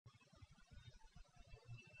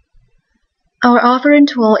Our authoring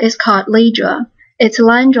tool is called LIDRA. It's a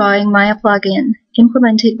line drawing Maya plugin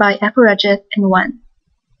implemented by Aparajith and One.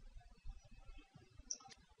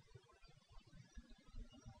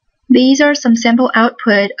 These are some sample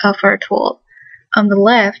output of our tool. On the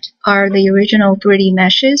left are the original 3D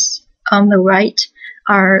meshes. On the right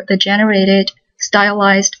are the generated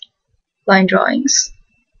stylized line drawings.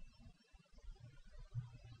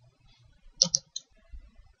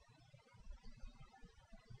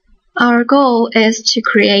 Our goal is to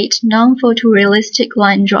create non-photorealistic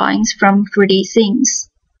line drawings from 3D scenes.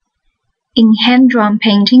 In hand-drawn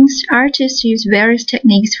paintings, artists use various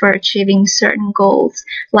techniques for achieving certain goals,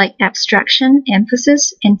 like abstraction,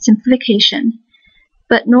 emphasis, and simplification.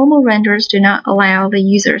 But normal renders do not allow the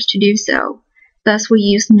users to do so. Thus, we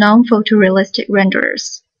use non-photorealistic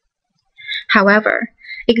renderers. However,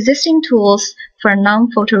 existing tools for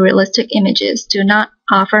non-photorealistic images do not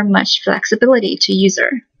offer much flexibility to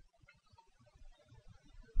users.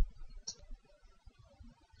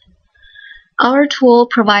 Our tool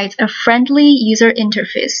provides a friendly user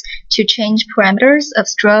interface to change parameters of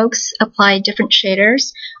strokes, apply different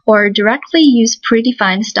shaders, or directly use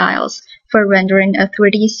predefined styles for rendering a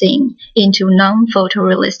 3D scene into a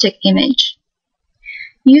non-photorealistic image.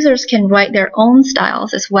 Users can write their own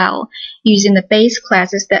styles as well, using the base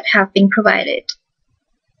classes that have been provided.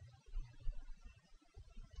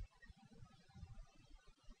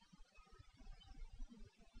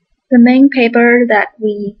 The main paper that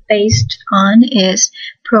we based on is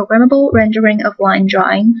Programmable Rendering of Line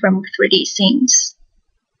Drawing from 3D Scenes.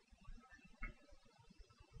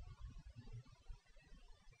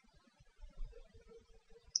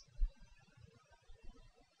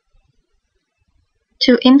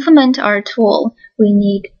 To implement our tool, we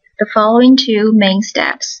need the following two main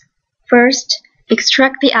steps. First,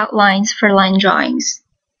 extract the outlines for line drawings.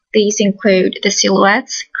 These include the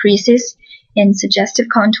silhouettes, creases, and suggestive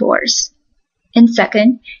contours. And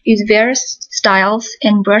second, use various styles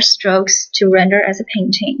and brush strokes to render as a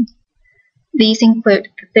painting. These include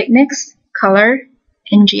the thickness, color,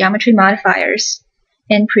 and geometry modifiers,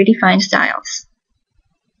 and predefined styles.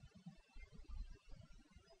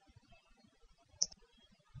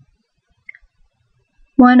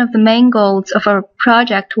 One of the main goals of our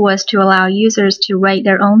project was to allow users to write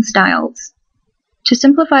their own styles. To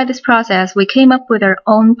simplify this process, we came up with our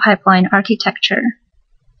own pipeline architecture.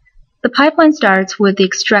 The pipeline starts with the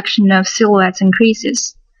extraction of silhouettes and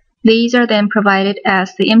creases. These are then provided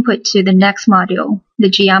as the input to the next module,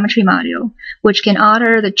 the geometry module, which can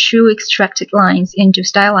alter the true extracted lines into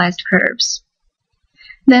stylized curves.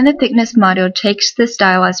 Then the thickness module takes the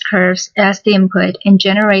stylized curves as the input and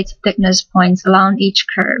generates thickness points along each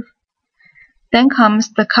curve. Then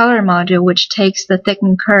comes the color module, which takes the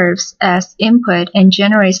thickened curves as input and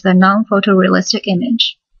generates the non-photorealistic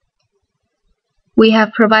image. We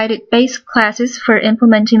have provided base classes for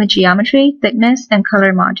implementing the geometry, thickness, and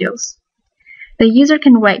color modules. The user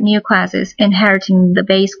can write new classes inheriting the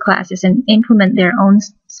base classes and implement their own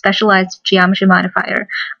specialized geometry modifier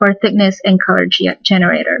or thickness and color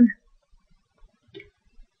generator.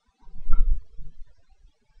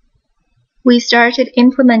 We started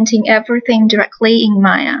implementing everything directly in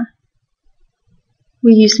Maya.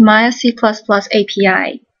 We use Maya C++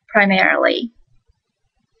 API primarily,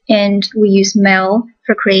 and we use Mel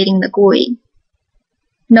for creating the GUI.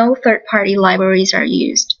 No third-party libraries are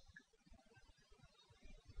used.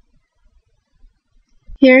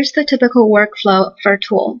 Here's the typical workflow of our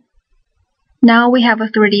tool. Now we have a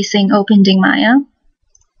 3D scene opened in Maya.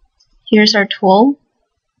 Here's our tool.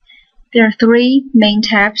 There are three main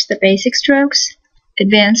tabs: the basic strokes,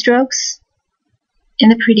 advanced strokes,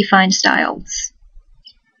 and the predefined styles.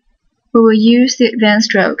 We will use the advanced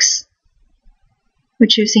strokes. We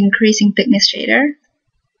choose increasing thickness shader,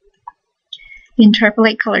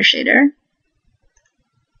 interpolate color shader,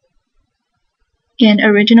 and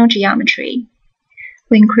original geometry.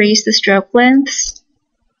 We increase the stroke lengths,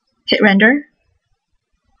 hit render.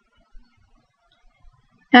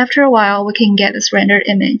 After a while, we can get this rendered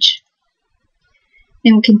image,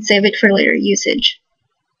 and we can save it for later usage.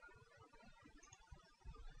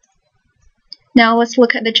 Now let's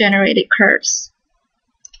look at the generated curves.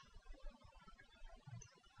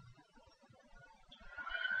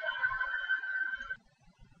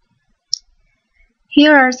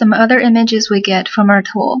 Here are some other images we get from our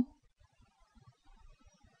tool.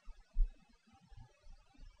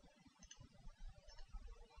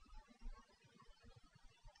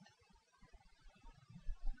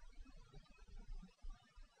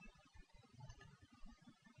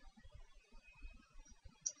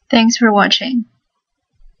 Thanks for watching.